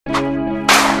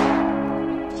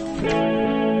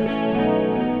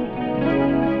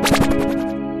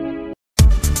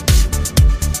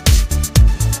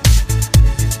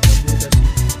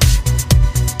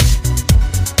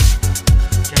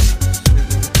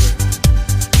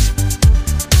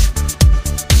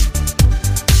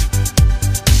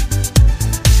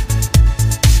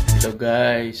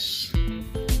Guys,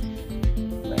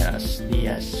 buenos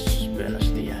dias,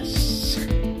 buenos dias.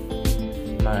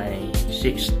 My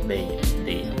 6th day of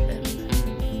them.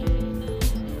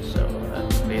 So I'm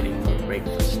waiting for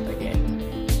breakfast again.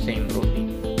 Same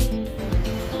routine.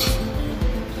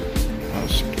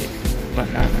 House cake,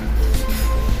 banana,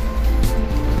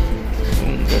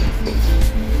 Indian food.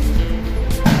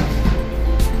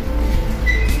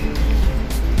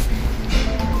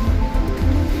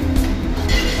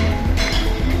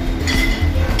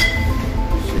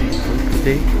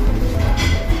 Today.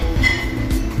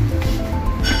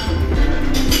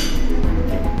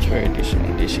 Try this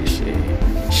one. This is a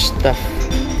stuffed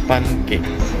pancake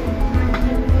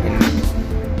in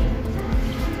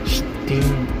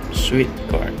steamed sweet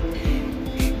corn,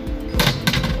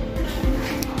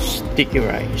 sticky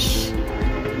rice,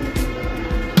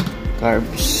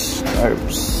 carbs.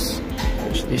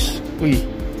 What's this?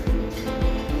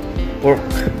 Pork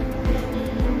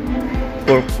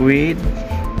with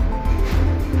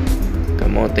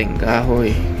kamoteng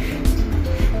kahoy,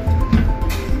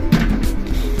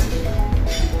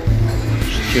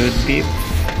 stewed beef.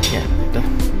 Yan, ito.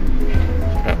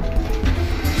 Sarap.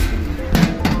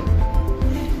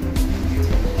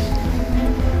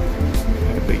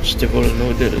 Vegetable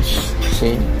noodles.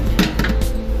 Same.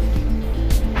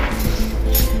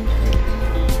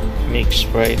 Mixed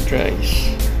fried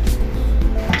rice.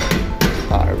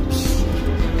 Carbs.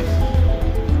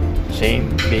 Same.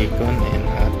 Bacon and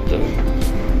hot dog.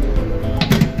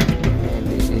 And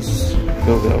this is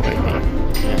go-go, I think.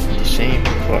 Yeah, the same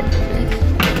pork.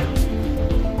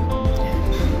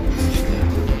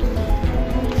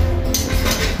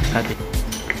 Okay.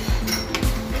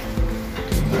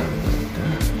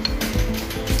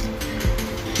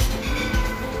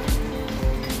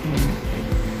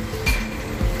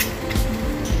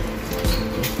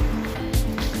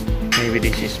 Maybe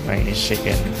this is my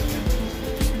second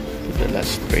to the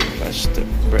last breakfast of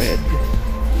bread.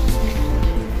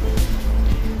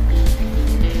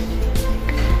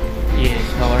 Yes,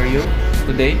 how are you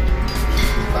today?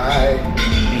 Hi.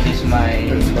 This is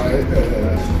my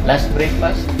last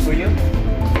breakfast for you.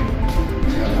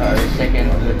 Second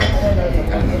to the last.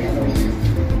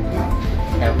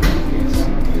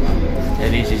 Yeah,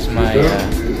 this is my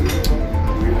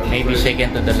maybe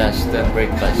second to the last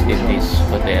breakfast in this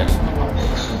hotel.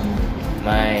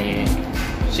 My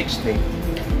 6th day.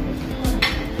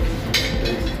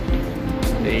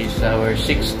 Today is our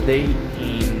 6th day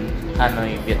in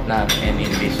Hanoi, Vietnam, and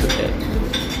in this hotel.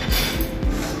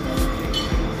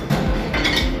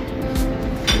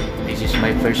 This is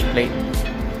my first plate.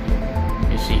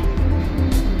 You see,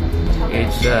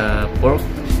 it's pork,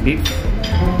 beef,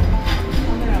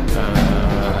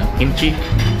 kimchi,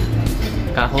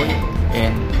 kahoy,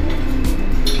 and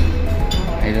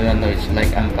I don't know, it's like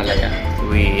ampalaya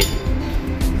with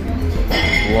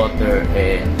water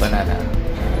and banana.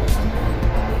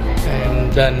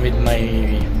 I'm done with my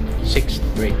 6th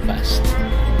breakfast.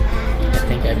 I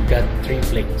think I've got 3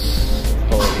 plates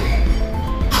full.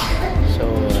 So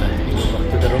go back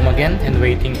to the room again and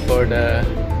waiting for the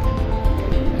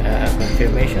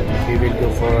confirmation. We will go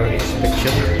for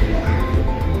inspection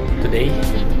today.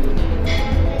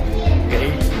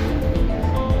 Okay.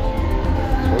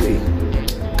 Sorry.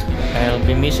 I'll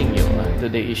be missing you.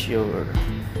 Today is your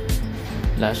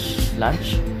last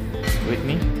lunch with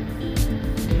me.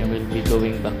 I will be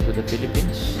going back to the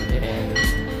Philippines, and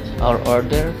our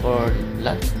order for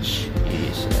lunch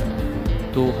is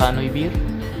 2 Hanoi beer,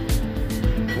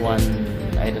 1,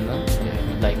 I don't know,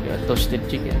 like a toasted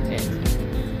chicken, and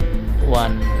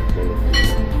 1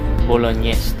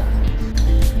 bolognese.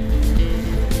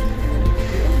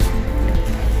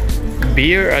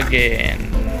 Beer again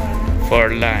for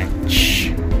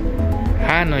lunch.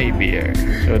 Hanoi beer.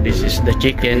 So this is the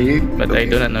chicken, but I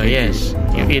don't know. Yes,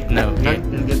 you eat now. Okay,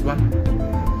 and get one.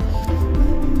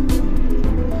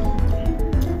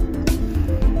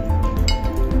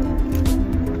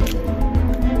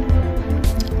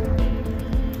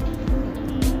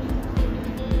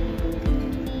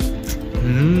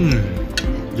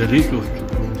 Delicious.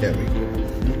 Very good.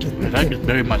 I like it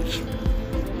very much.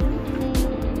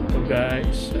 So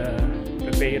guys,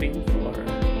 preparing for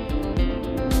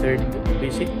 3rd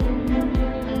visit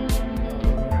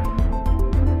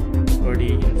for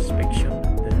the inspection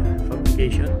of the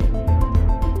fabrication.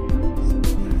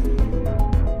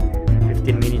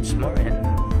 15 minutes more and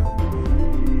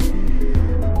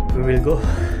we will go.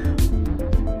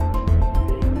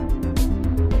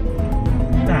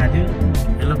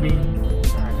 Hello, me.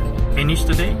 Finish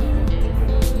today?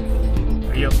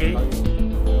 Are you okay?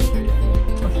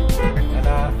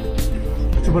 Ada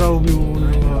seberapa view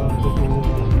untuk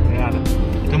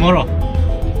tomorrow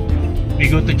we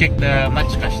go to check the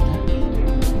match cast.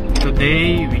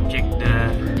 Today we check the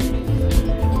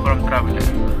From Traveler.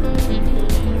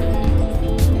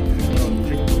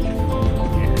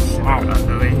 Yes, we're on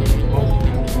the way.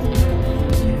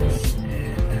 Yes,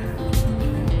 and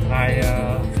my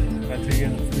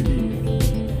material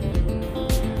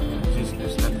just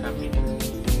was not happy.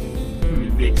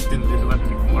 Will be extended 1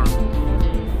 week more.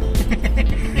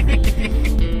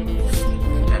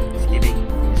 Just kidding,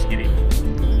 just kidding.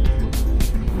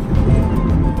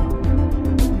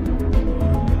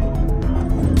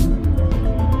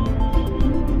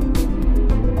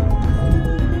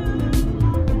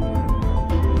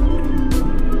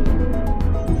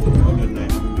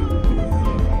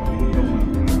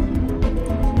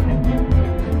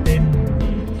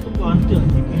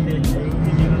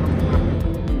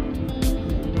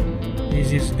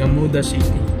 This is Gamuda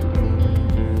City,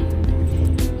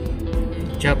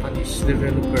 Japanese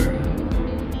developer.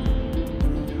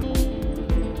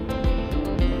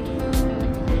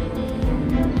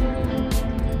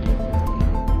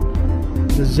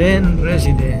 The Zen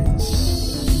Residence.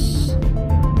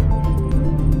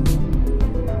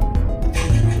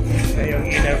 Ito yung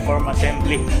inner form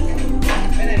assembly.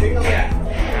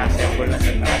 Na-assemble na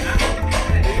sa taas.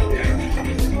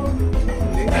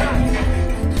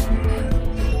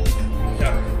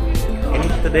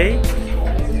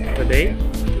 Today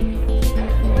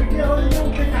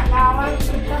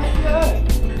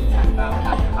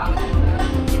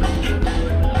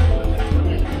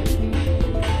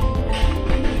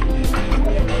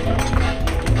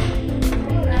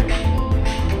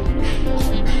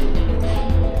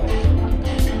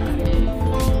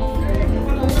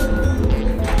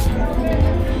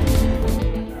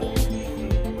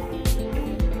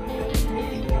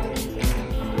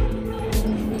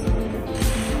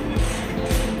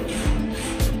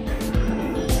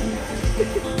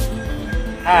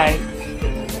Hi.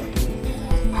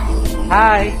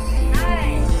 Hi.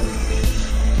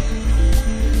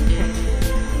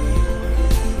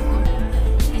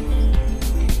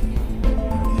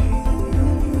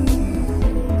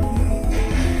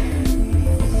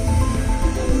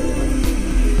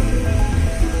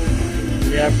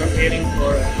 We are preparing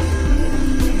for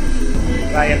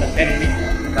trial assembly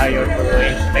prior to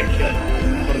inspection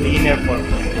for the inner form.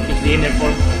 This is the inner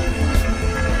form.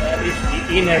 This is the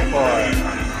inner form.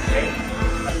 Okay.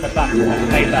 At the back, at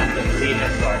my back, the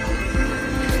inner form.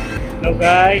 Hello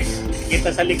guys,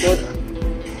 kita sa likod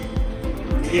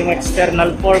yung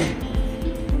external form.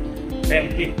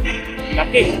 Empty.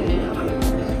 Laki.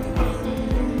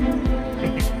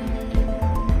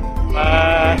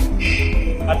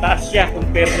 Mataas siya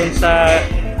compare dun sa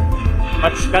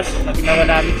matchcast na ginawa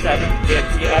namin sa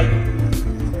DFCI.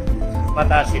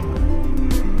 Mataas ito.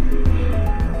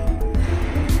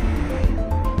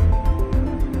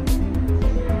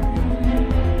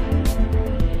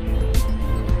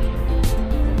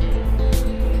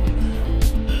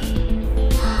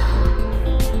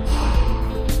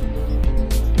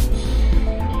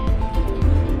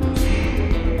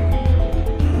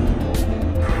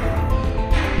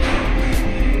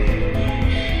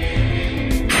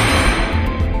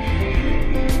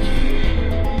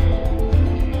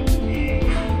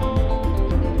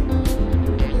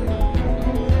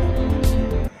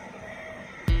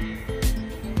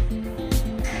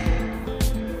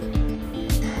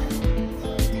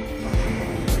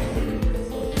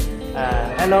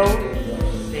 Hello,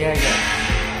 there you go.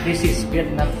 This is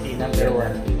Vietnam tea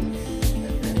 #1.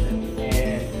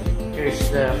 And here's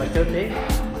the machete,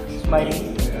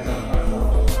 smiling.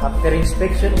 After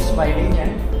inspection, smiling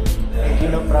and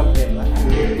no problem.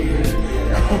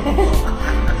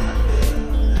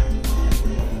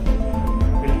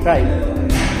 We'll try.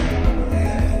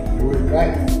 We'll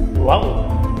try. Wow,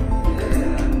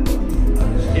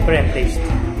 different taste.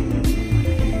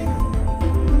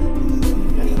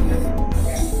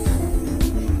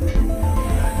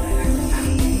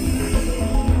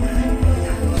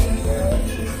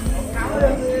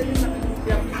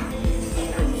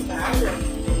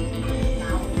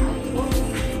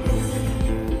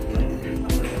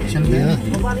 Yeah.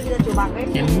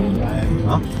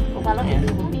 Huh?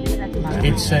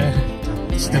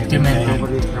 It's documented.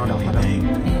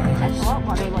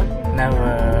 Now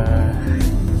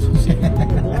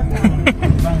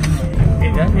we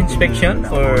done inspection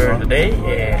for today,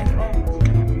 and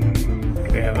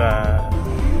we have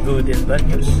good and bad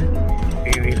news.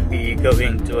 We will be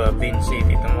going to Bin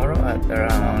City tomorrow at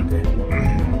around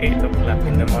 8 o'clock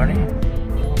in the morning.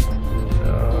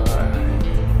 So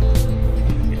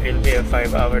it will be a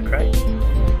 5-hour drive.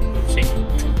 We'll see.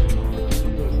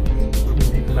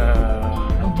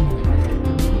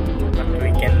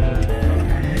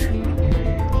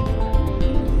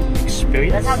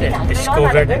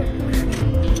 discover them.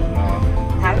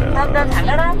 Đơn thẳng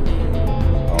đó đó.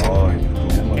 Rồi.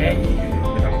 Okay.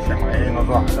 Cái thằng xe máy nó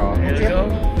dọa cho. Here we go.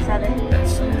 Sao đấy?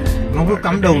 Nó cứ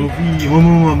cắm đầu nó vì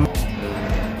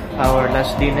Our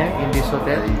last dinner in this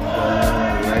hotel.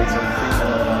 Lấy something.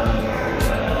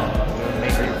 We'll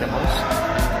make it the most.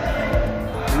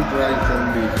 You try some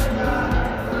beef.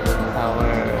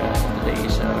 Today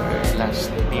is our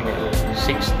last dinner,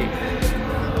 60.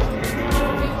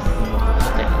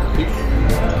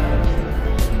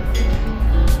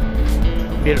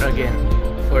 Beer again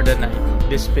for the night.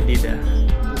 Despedida.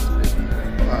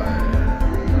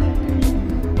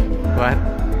 What?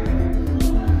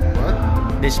 What?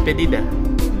 Despedida.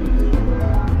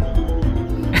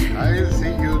 I'll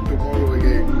see you tomorrow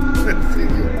again. See you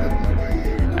tomorrow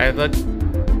again. I thought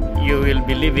you will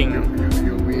be leaving.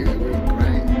 You will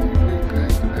cry. You will cry,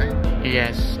 right?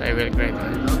 Yes, I will cry. I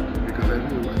know, because I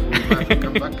will have to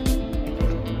come back.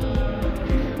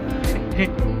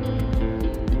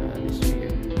 This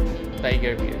beer,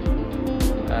 Tiger beer.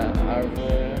 Our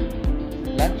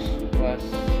lunch was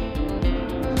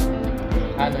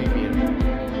Hanoi beer.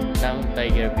 Now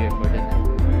Tiger beer for the night.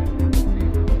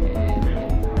 And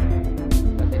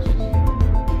what is this?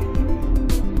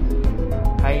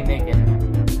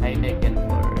 Heineken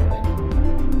for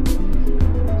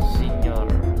Senior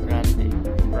Grande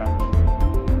from.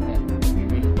 And we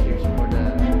will cheers for the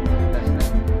last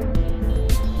night.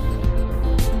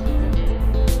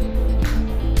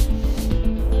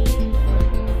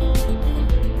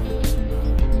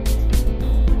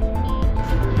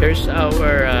 Here's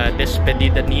our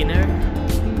despedida dinner.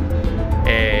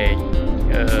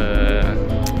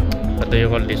 What do you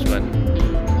call this one?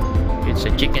 It's a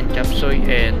chicken chop suey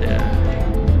and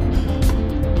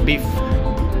beef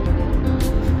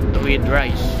with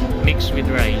rice, mixed with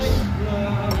rice.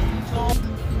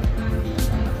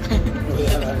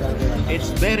 It's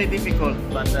very difficult,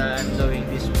 but I'm doing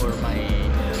this for my.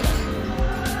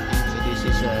 So this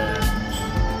is a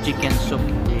chicken soup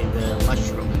with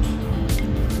mushroom.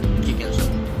 Chicken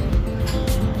soup.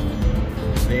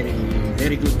 Very,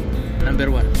 very good. Number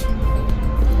one.